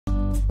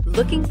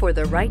Looking for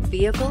the right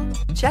vehicle?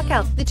 Check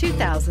out the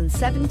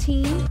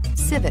 2017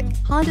 Civic,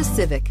 Honda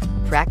Civic.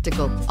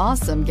 Practical,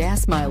 awesome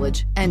gas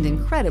mileage, and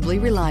incredibly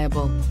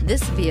reliable.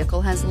 This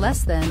vehicle has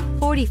less than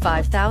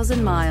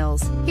 45,000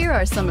 miles. Here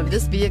are some of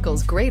this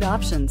vehicle's great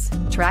options: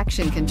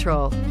 traction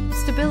control,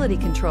 stability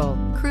control,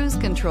 cruise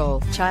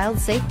control, child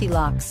safety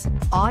locks,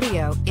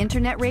 audio,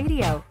 internet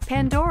radio,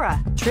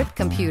 Pandora, trip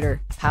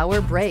computer,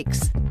 power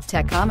brakes,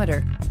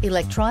 tachometer,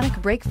 electronic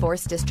brake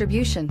force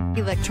distribution,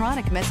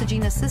 electronic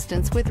messaging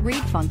assistance with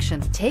read function.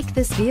 Take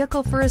this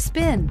vehicle for a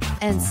spin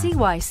and see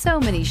why so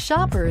many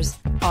shoppers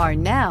are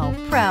now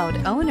proud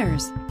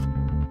owners.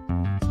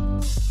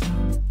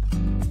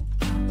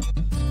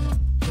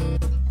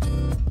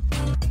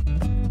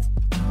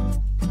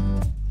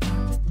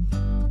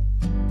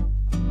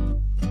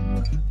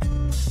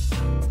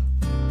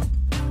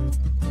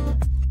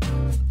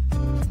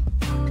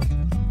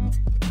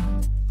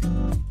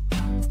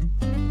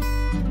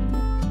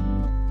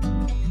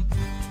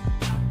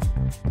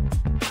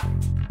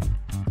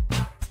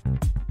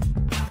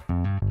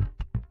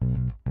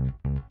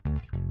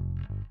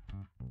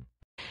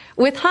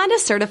 With Honda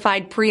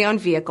certified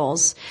pre-owned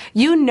vehicles,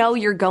 you know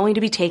you're going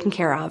to be taken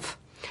care of.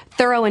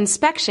 Thorough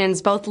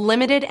inspections, both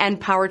limited and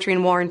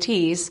powertrain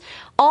warranties,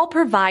 all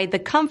provide the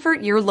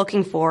comfort you're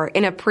looking for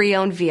in a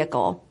pre-owned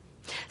vehicle.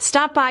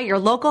 Stop by your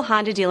local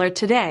Honda dealer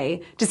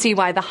today to see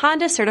why the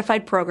Honda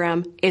certified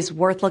program is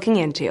worth looking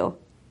into.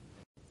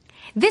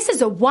 This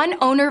is a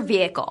one-owner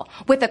vehicle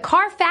with a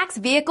Carfax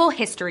Vehicle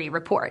History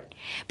Report.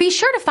 Be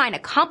sure to find a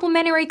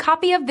complimentary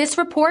copy of this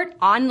report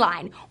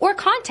online or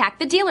contact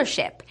the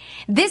dealership.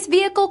 This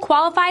vehicle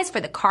qualifies for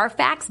the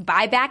Carfax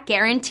Buyback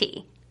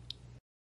Guarantee.